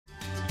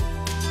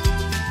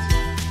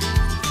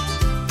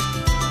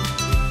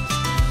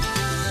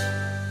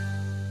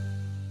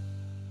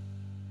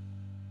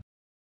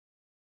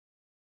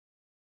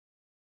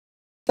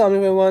Hello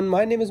everyone,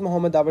 my name is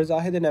Mohammed Dabar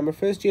Zahid and I'm a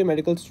first year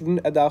medical student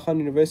at Aga Khan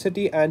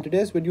University, and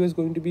today's video is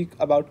going to be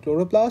about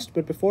chloroplast.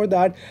 But before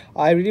that,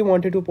 I really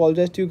wanted to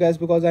apologize to you guys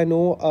because I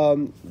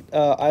know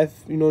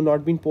I've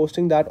not been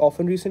posting that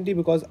often recently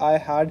because I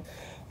had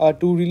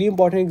two really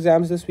important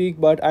exams this week,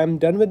 but I'm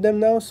done with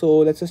them now. So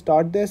let's just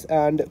start this.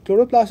 And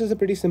chloroplast is a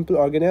pretty simple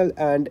organelle,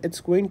 and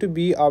it's going to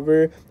be I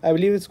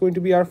believe it's going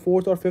to be our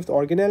fourth or fifth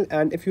organelle.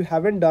 And if you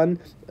haven't done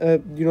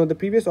the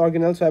previous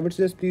organelles, so I would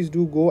suggest please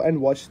do go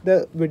and watch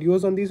the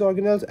videos on these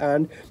organelles,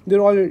 and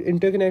they're all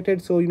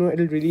interconnected, so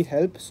it'll really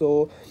help.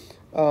 So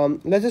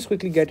let's just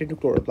quickly get into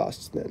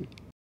chloroplasts then.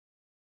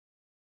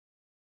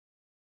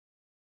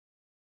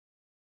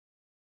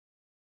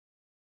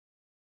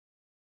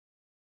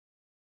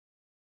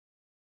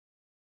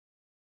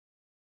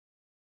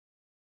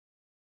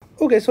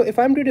 Okay, so if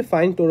I'm to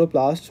define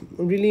chloroplast,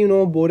 really,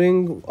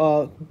 boring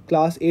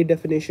class 8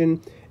 definition,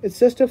 it's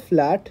just a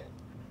flat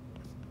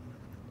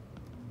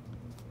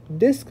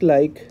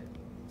disc-like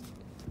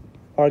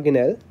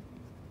organelle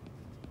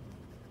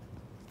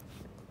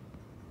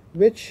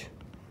which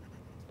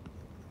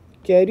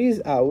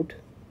carries out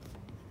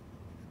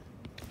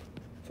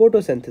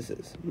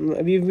photosynthesis.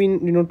 We've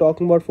been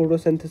talking about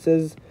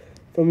photosynthesis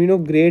from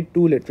grade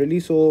 2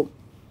 literally, so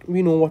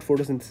we know what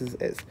photosynthesis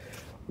is.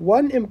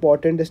 One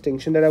important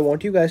distinction that I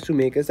want you guys to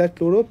make is that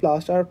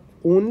chloroplasts are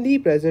only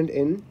present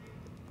in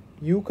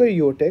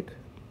eukaryotic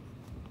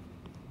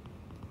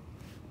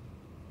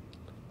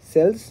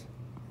cells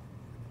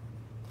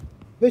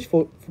which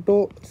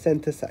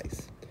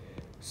photosynthesize.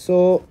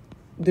 So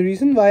the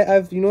reason why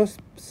I've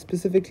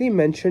specifically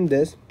mentioned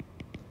this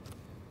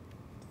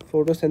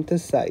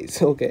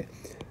photosynthesize, okay,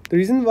 the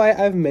reason why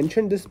I've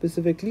mentioned this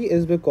specifically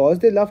is because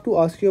they love to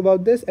ask you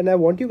about this, and I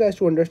want you guys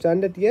to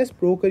understand that yes,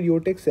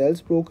 prokaryotic cells,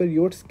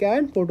 prokaryotes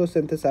can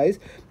photosynthesize,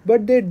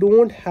 but they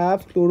don't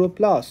have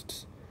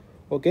chloroplasts.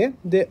 Okay,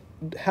 they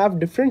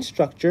have different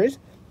structures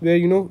where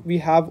we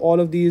have all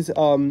of these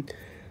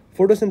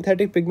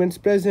photosynthetic pigments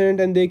present,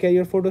 and they carry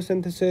your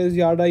photosynthesis,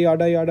 yada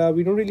yada yada.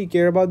 We don't really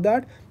care about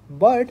that,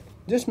 but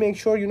just make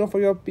sure for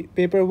your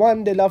paper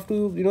 1 they love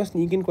to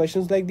sneak in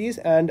questions like these,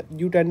 and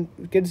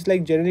kids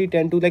generally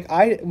tend to, like,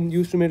 I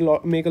used to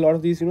make a lot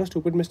of these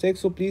stupid mistakes.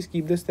 So please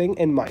keep this thing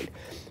in mind.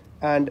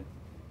 And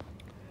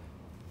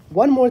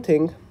one more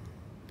thing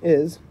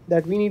is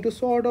that we need to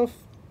sort of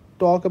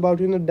talk about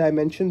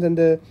dimensions and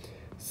the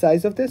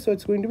size of this. So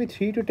it's going to be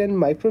 3 to 10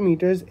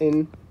 micrometers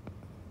in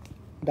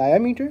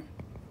diameter,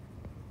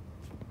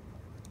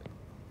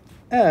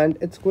 and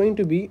it's going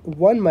to be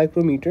 1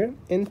 micrometer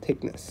in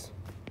thickness.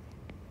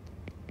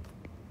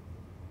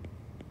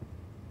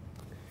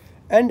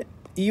 And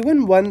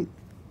even one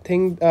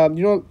thing,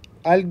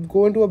 I'll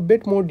go into a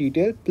bit more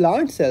detail.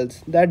 Plant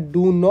cells that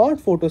do not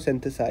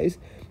photosynthesize,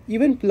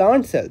 even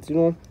plant cells,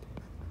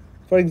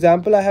 for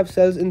example, I have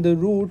cells in the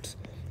roots,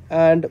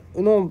 and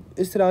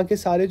is tarah ke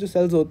sare jo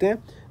cells hote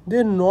hain,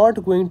 they're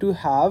not going to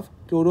have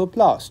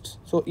chloroplasts.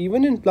 So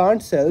even in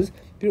plant cells,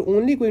 you're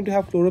only going to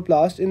have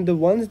chloroplasts in the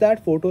ones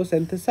that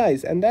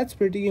photosynthesize, and that's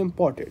pretty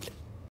important.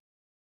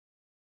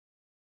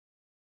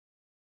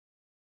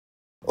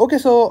 Okay,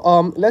 so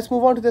let's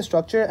move on to the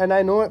structure. And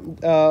I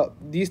know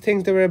these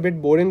things, they were a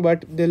bit boring,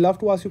 but they love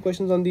to ask you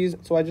questions on these,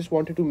 so I just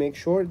wanted to make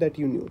sure that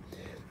you knew.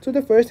 So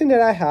the first thing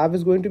that I have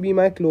is going to be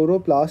my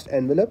chloroplast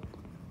envelope,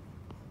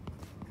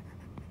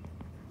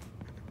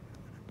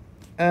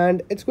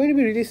 and it's going to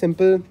be really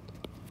simple.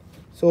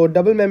 So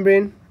double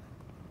membrane,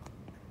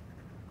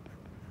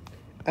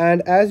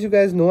 and as you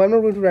guys know, I'm not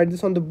going to write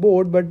this on the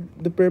board, but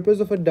the purpose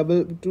of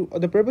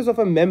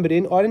a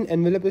membrane or an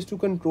envelope is to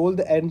control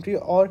the entry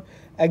or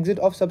exit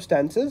of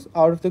substances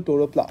out of the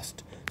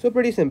chloroplast. So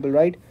pretty simple,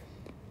 right?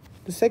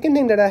 The second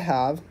thing that I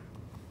have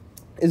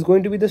is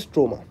going to be the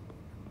stroma,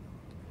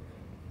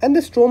 and the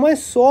stroma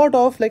is sort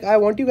of like, I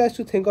want you guys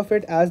to think of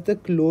it as the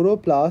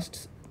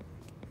chloroplast's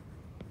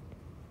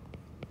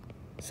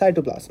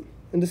cytoplasm.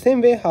 In the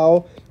same way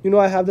how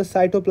I have the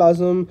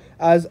cytoplasm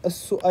as it's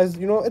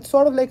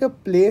sort of like a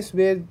place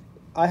where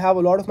I have a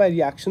lot of my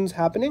reactions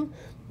happening.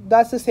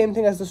 That's the same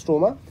thing as the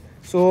stroma.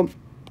 So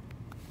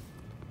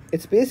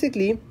it's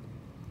basically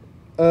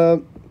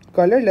a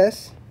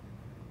colorless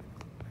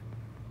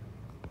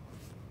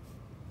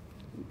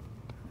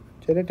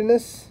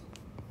gelatinous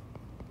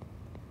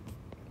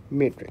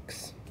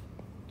matrix,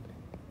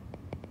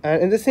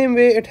 and in the same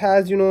way it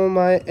has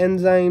my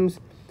enzymes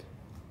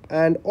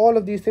and all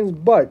of these things.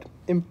 But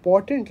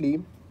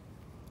importantly,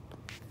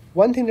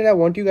 one thing that I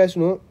want you guys to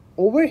know,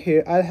 over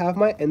here I'll have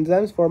my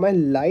enzymes for my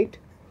light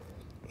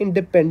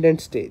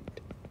independent state.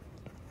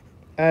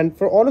 And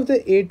for all of the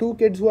A2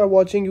 kids who are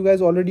watching, you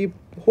guys already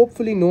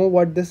hopefully know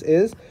what this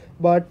is,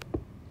 but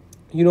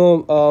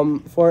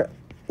for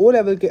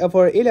A-level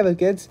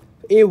kids,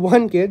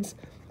 A1 kids,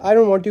 I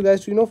don't want you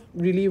guys to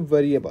really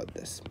worry about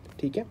this.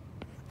 Okay,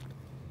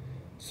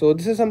 so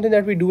this is something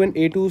that we do in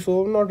A2,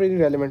 so not really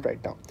relevant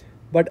right now.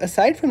 But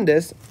aside from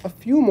this, a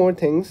few more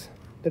things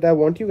that I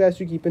want you guys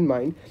to keep in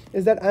mind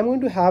is that I'm going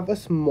to have a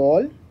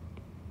small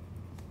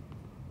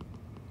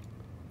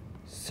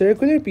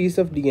circular piece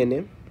of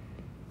DNA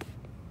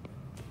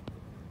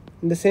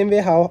in the same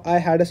way how I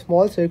had a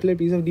small circular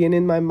piece of DNA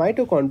in my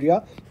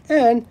mitochondria,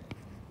 and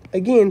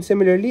again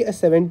similarly a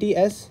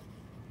 70s,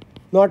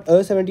 not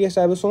a 70s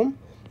ribosome,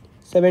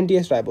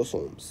 70s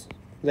ribosomes,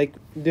 like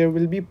there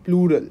will be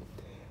plural.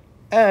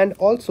 And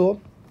also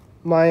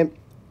my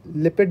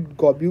lipid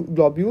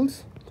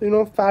globules,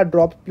 so fat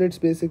droplets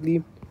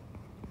basically.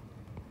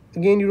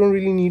 Again, you don't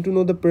really need to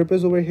know the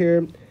purpose over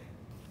here,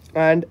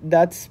 and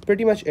that's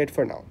pretty much it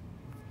for now.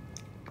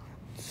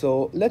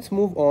 So let's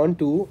move on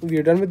to,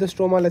 we're done with the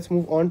stroma, let's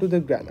move on to the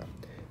grana.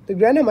 The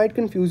grana might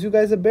confuse you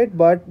guys a bit,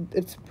 but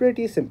it's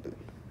pretty simple.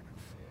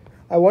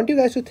 I want you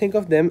guys to think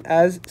of them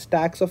as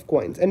stacks of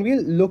coins, and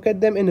we'll look at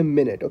them in a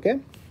minute,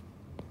 okay?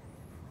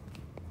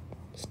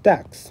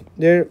 Stacks,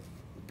 they're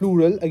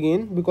plural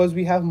again because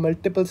we have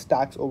multiple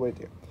stacks over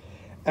there.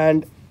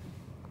 And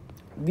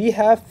we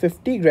have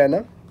 50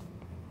 grana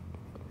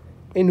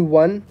in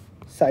one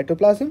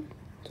cytoplasm.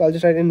 So I'll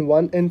just write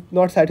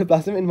not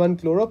cytoplasm, in one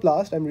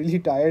chloroplast. I'm really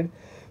tired.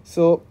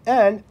 So,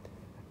 and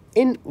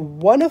in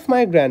one of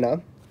my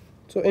grana,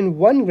 so in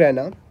one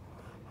grana,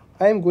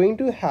 I'm going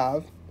to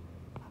have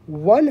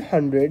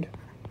 100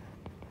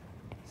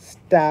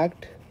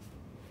 stacked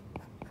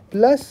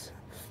plus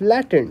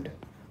flattened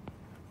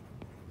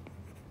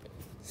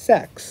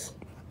sacs.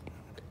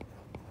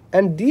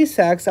 And these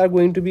sacs are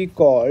going to be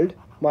called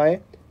my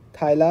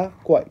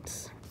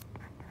thylakoids.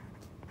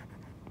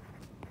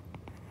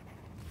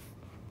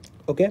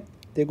 Okay,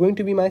 they're going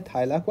to be my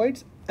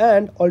thylakoids,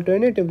 and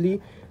alternatively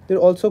they're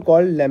also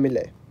called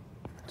lamellae,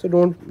 so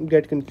don't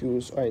get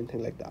confused or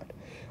anything like that.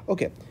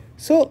 Okay,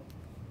 so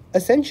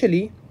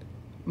essentially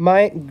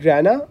my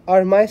grana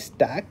are my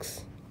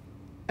stacks,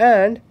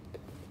 and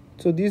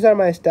so these are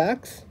my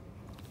stacks,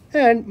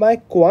 and my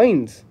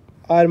coins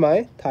are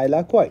my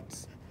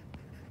thylakoids.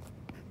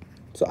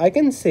 So I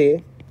can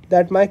say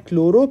that my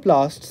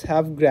chloroplasts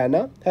have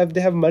grana,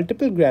 they have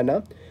multiple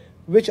grana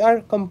which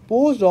are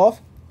composed of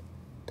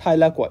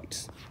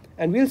thylakoids,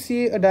 and we'll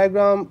see a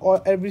diagram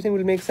or everything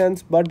will make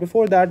sense, but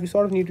before that we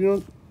sort of need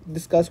to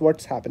discuss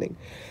what's happening.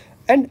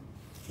 And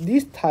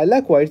these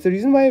thylakoids, the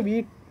reason why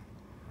we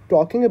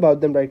talking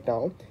about them right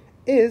now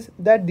is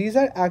that these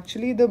are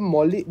actually the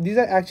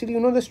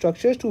the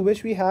structures to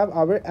which we have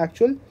our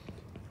actual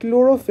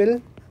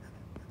chlorophyll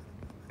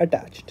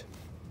attached.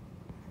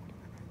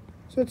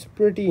 So it's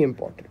pretty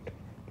important.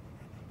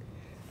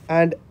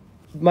 And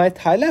my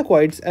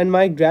thylakoids and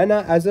my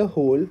grana as a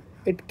whole,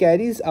 it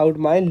carries out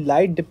my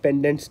light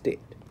dependent state,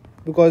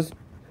 because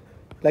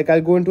like I'll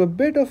go into a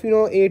bit of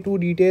A2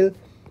 detail,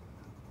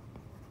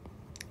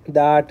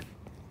 that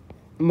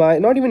my,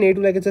 not even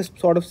A2, like it's a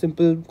sort of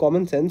simple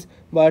common sense,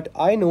 but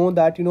I know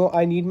that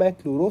I need my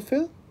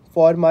chlorophyll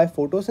for my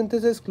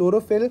photosynthesis.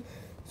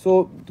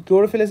 So the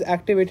chlorophyll is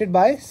activated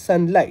by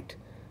sunlight,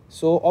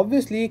 so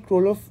obviously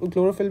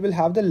chlorophyll will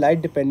have the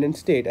light dependent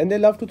state, and they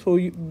love to throw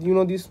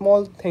these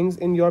small things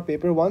in your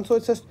paper one, so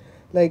it's just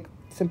like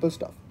simple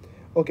stuff.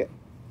 Okay,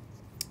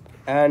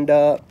 and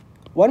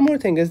one more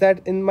thing is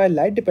that in my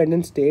light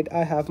dependent state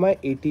I have my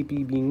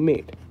ATP being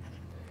made,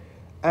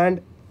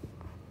 and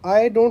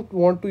I don't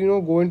want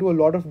to go into a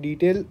lot of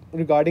detail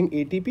regarding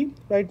ATP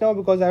right now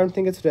because I don't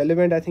think it's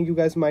relevant. I think you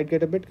guys might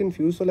get a bit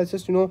confused, so let's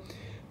just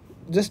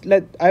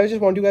I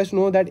just want you guys to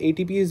know that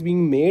ATP is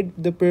being made,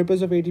 the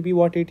purpose of ATP,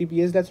 what ATP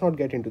is, let's not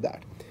get into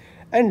that.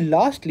 And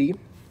lastly,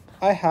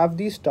 I have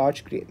these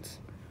starch grains,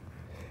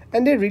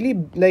 and they're really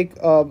like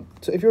so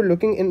if you're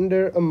looking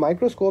under a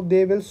microscope,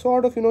 they will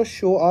sort of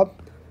show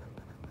up,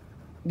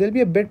 they'll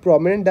be a bit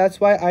prominent. That's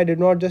why I did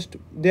not just,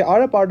 they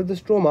are a part of the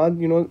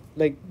stroma,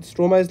 like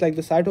stroma is like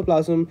the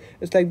cytoplasm,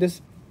 it's like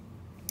this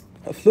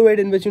fluid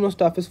in which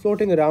stuff is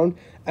floating around,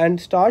 and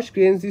starch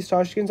grains, these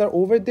starch grains are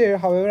over there.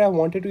 However, I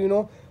wanted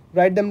to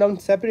write them down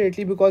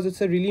separately because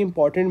it's a really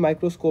important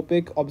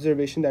microscopic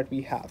observation that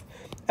we have,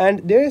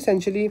 and they're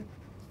essentially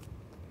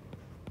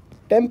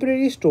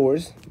temporary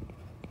stores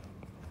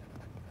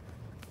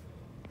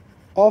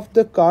of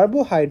the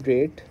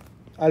carbohydrate,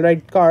 I'll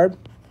write carb,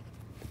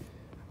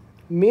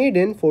 made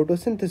in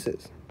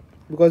photosynthesis,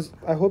 because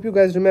I hope you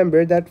guys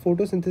remember that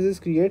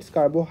photosynthesis creates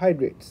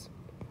carbohydrates.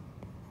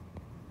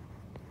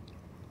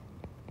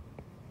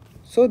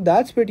 So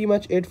that's pretty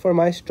much it for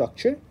my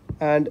structure,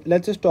 and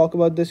let's just talk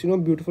about this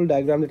beautiful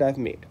diagram that I've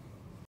made.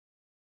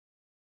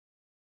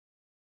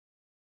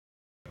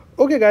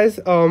 Okay guys,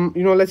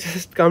 let's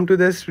just come to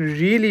this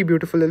really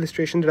beautiful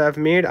illustration that I've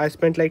made. I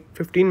spent like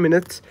 15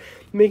 minutes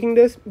making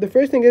this. The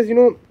first thing is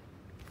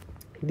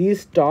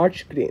these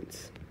starch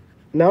grains.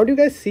 Now do you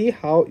guys see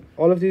how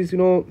all of these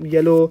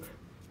yellow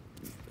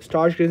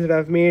starch grains that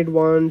I've made,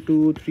 1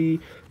 2 3,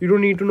 you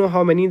don't need to know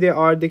how many there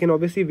are, they can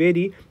obviously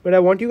vary, but I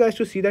want you guys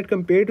to see that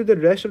compared to the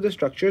rest of the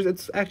structures,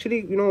 it's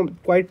actually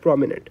quite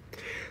prominent.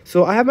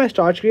 So I have my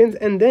starch grains,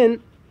 and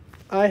then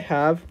I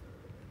have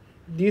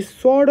these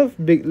sort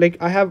of big, like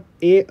I have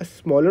a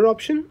smaller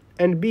option,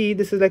 and B,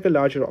 this is like a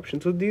larger option.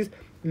 So these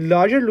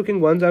larger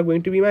looking ones are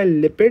going to be my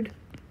lipid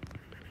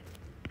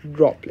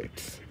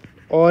droplets,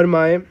 or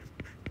my,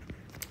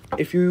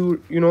 if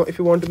you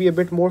want to be a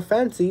bit more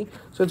fancy,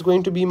 so it's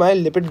going to be my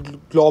lipid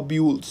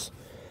globules.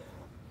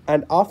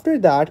 And after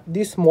that,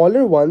 the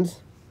smaller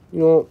ones, you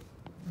know,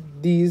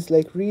 these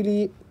like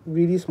really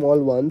small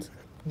ones,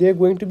 they're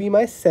going to be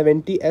my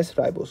 70S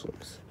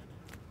ribosomes.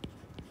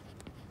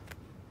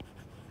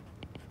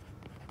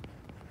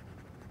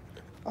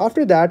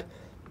 After that,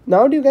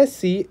 now do you guys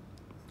see,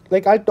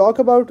 like I'll talk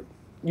about,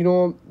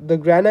 the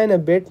grana in a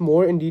bit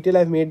more in detail.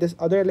 I've made this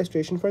other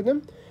illustration for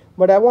them,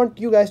 but I want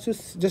you guys to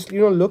just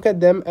look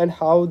at them and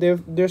how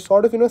they're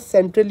sort of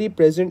centrally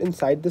present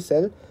inside the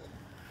cell.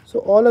 So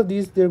all of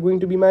these, they're going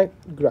to be my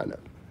grana.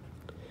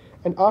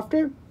 And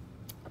after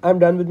I'm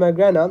done with my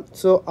grana,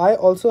 so I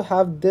also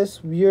have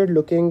this weird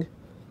looking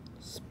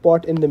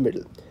spot in the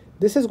middle.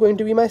 This is going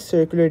to be my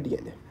circular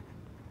DNA.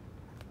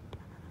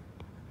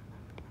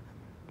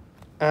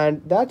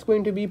 And that's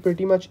going to be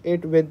pretty much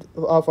it with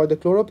for the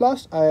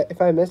chloroplast. If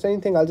I missed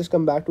anything, I'll just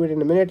come back to it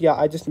in a minute. Yeah,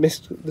 I just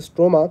missed the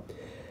stroma.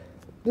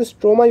 This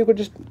stroma, you could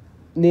just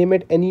name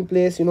it any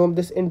place.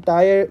 This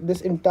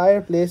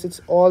entire place,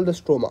 it's all the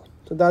stroma.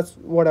 So that's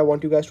what I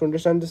want you guys to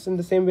understand. This in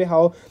the same way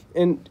how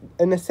in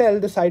a cell,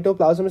 the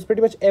cytoplasm is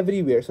pretty much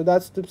everywhere. So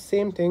that's the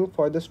same thing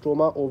for the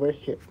stroma over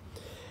here.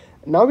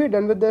 Now we're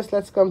done with this.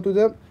 Let's come to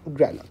the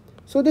grana.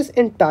 So this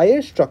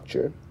entire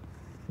structure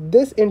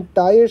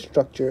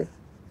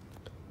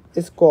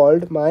is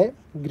called my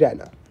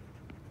grana.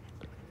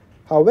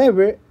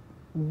 However,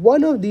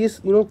 one of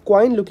these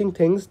coin looking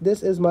things,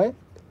 this is my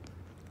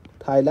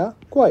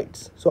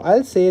thylakoids. So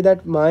I'll say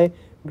that my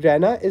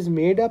grana is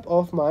made up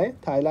of my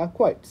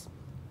thylakoids.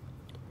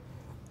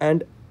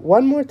 And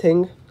one more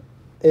thing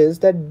is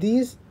that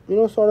these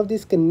sort of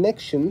these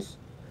connections,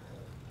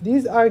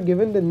 these are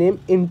given the name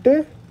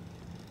intergranal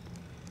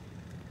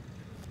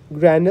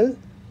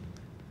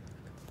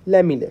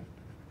lamellae.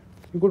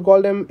 You could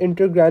call them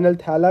intergranal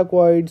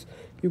thylakoids.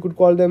 You could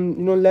call them,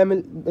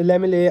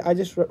 lamellae. I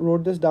just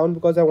wrote this down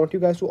because I want you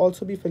guys to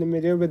also be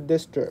familiar with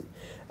this term.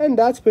 And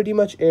that's pretty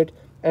much it.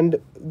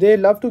 And they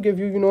love to give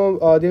you,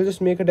 they'll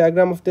just make a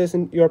diagram of this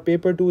in your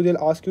paper too.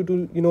 They'll ask you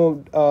to,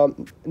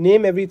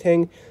 name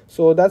everything.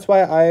 So that's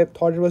why I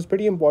thought it was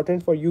pretty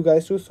important for you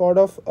guys to sort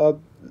of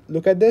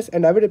look at this.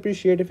 And I would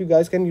appreciate if you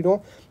guys can,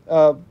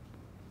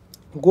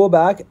 go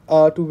back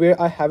to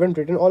where I haven't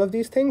written all of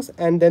these things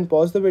and then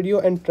pause the video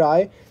and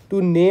try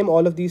to name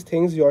all of these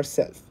things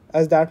yourself,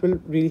 as that will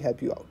really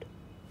help you out.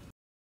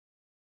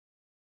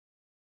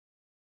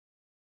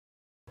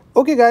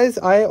 Okay guys,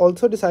 I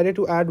also decided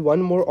to add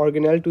one more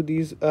organelle to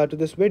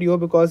this video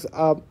because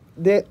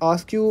they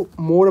ask you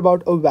more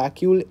about a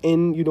vacuole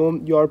in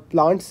your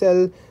plant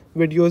cell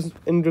videos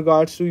in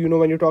regards to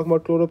when you're talking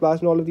about chloroplast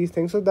and all of these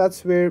things. So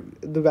that's where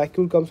the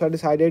vacuole comes. So I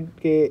decided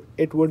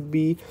it would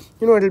be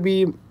it'll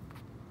be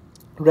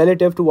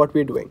relative to what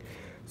we're doing.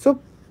 So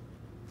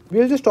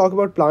we'll just talk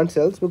about plant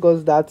cells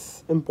because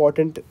that's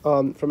important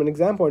from an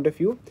exam point of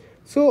view.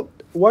 So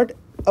what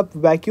a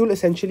vacuole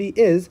essentially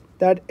is,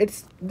 that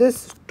it's this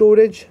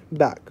storage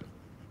bag.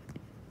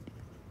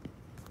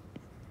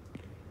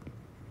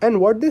 And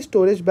what this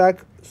storage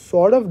bag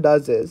sort of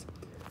does is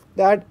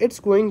that it's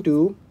going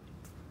to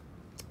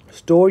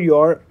store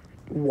your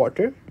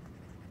water,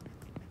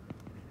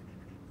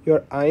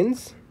 your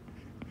ions,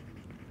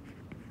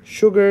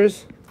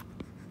 sugars,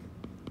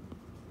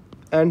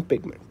 and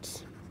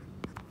pigments.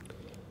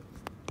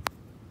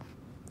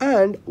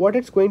 And what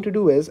it's going to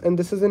do is, and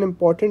this is an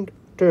important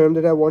term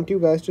that I want you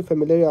guys to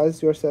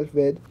familiarize yourself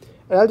with,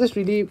 and I'll just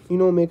really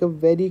make a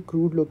very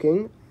crude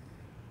looking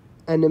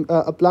and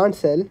a plant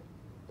cell.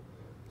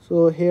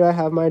 So here I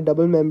have my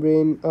double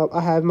membrane,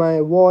 I have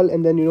my wall,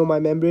 and then my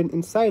membrane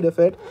inside of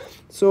it.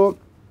 So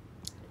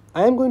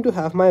I am going to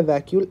have my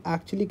vacuole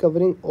actually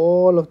covering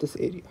all of this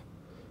area.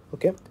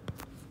 Okay,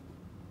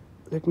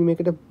 let me make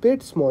it a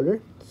bit smaller.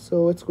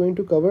 So it's going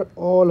to cover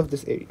all of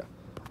this area.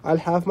 I'll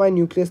have my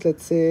nucleus,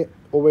 let's say,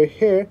 over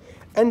here.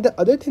 And the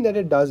other thing that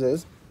it does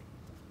is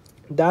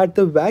that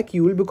the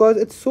vacuole, because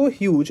it's so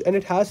huge and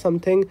it has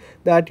something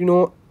that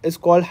is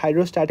called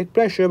hydrostatic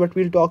pressure, but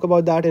we'll talk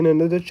about that in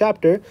another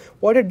chapter.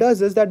 What it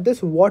does is that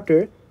this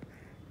water,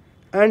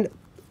 and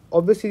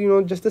obviously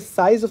just the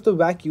size of the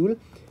vacuole,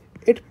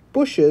 it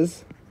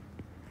pushes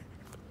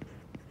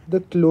the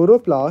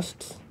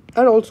chloroplasts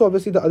and also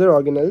obviously the other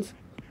organelles,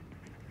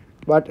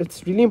 but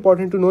it's really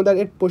important to know that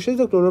it pushes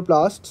the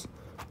chloroplasts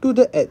to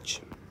the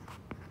edge.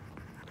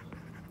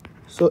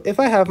 So if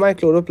I have my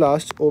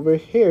chloroplast over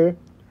here,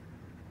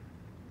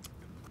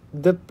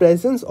 the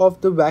presence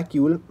of the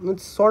vacuole,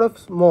 it's sort of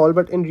small,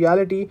 but in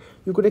reality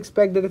you could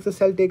expect that if the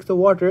cell takes the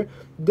water,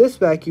 this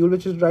vacuole,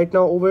 which is right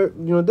now over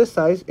this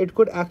size, it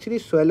could actually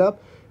swell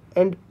up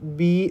and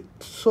be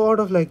sort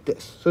of like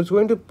this. So it's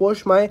going to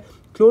push my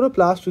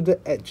chloroplast to the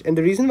edge. And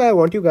the reason why I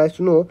want you guys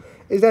to know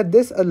is that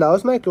this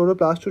allows my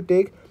chloroplast to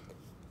take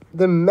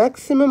the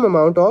maximum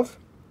amount of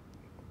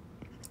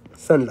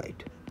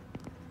sunlight.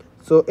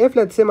 So if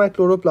let's say my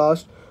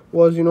chloroplast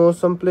was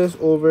someplace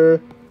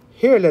over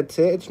here, let's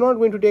say, it's not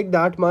going to take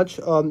that much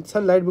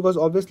sunlight, because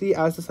obviously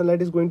as the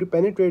sunlight is going to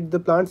penetrate the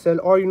plant cell,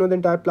 or the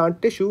entire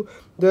plant tissue,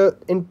 the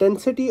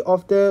intensity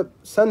of the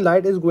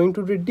sunlight is going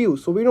to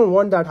reduce. So we don't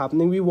want that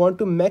happening. We want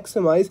to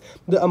maximize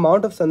the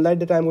amount of sunlight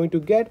that I'm going to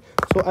get.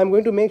 So I'm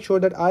going to make sure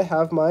that I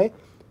have my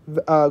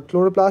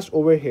chloroplast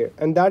over here,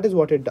 and that is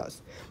what it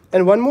does.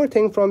 And one more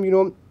thing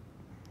from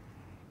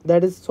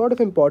that is sort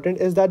of important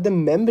is that the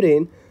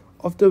membrane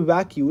of the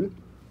vacuole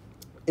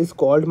is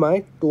called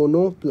my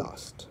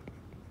tonoplast.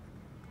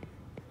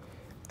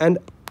 And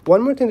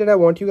one more thing that I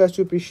want you guys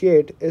to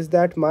appreciate is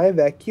that my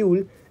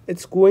vacuole,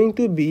 it's going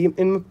to be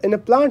in a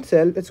plant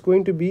cell, it's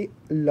going to be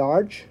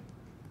large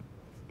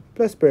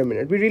plus per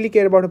minute. We really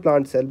care about a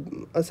plant cell.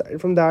 Aside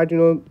from that,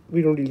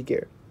 we don't really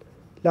care.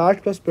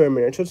 Large plus per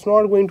minute. So it's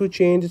not going to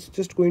change. It's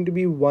just going to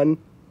be one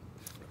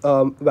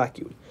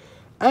vacuole.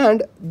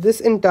 And this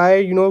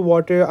entire,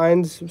 water,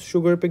 ions,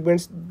 sugar,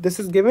 pigments, this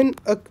is given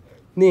a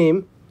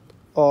name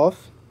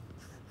of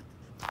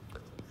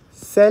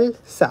cell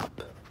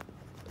sap.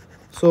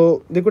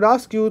 So they could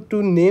ask you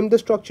to name the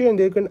structure, and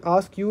they can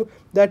ask you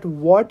that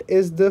what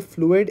is the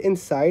fluid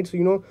inside.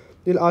 So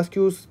they'll ask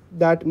you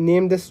that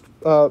name this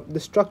the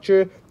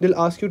structure. They'll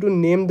ask you to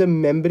name the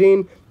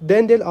membrane.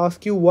 Then they'll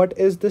ask you what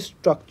is the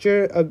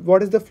structure,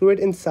 what is the fluid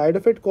inside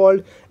of it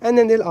called, and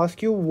then they'll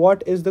ask you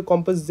what is the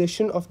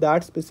composition of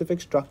that specific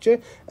structure,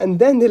 and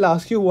then they'll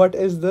ask you what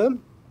is the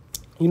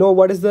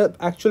what is the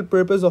actual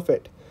purpose of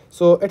it.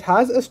 So it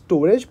has a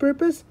storage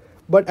purpose,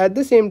 but at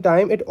the same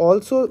time it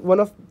also,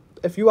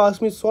 if you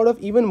ask me, sort of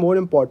even more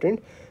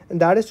important, and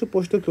that is to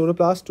push the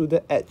chloroplast to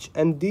the edge.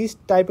 And these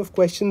type of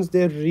questions,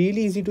 they're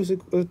really easy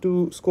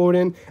to score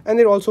in, and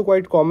they're also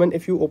quite common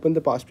if you open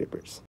the past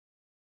papers.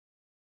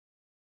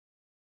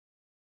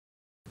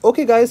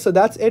 Okay guys, so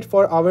that's it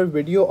for our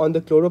video on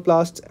the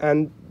chloroplast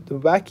and the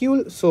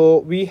vacuole. So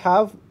we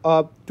have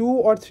 2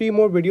 or 3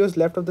 more videos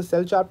left of the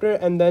cell chapter,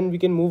 and then we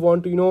can move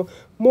on to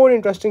more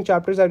interesting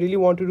chapters. I really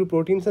want to do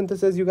protein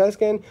synthesis. You guys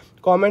can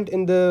comment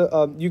in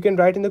the you can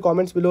write in the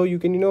comments below. You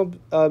can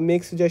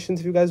make suggestions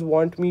if you guys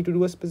want me to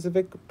do a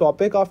specific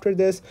topic after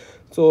this.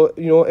 So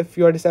if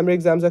your December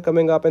exams are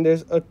coming up and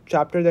there's a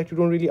chapter that you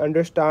don't really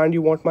understand,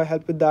 you want my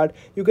help with that,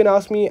 you can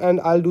ask me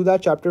and I'll do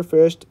that chapter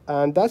first.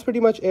 And that's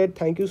pretty much it.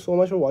 Thank you so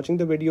much for watching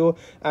the video,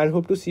 and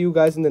hope to see you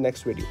guys in the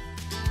next video.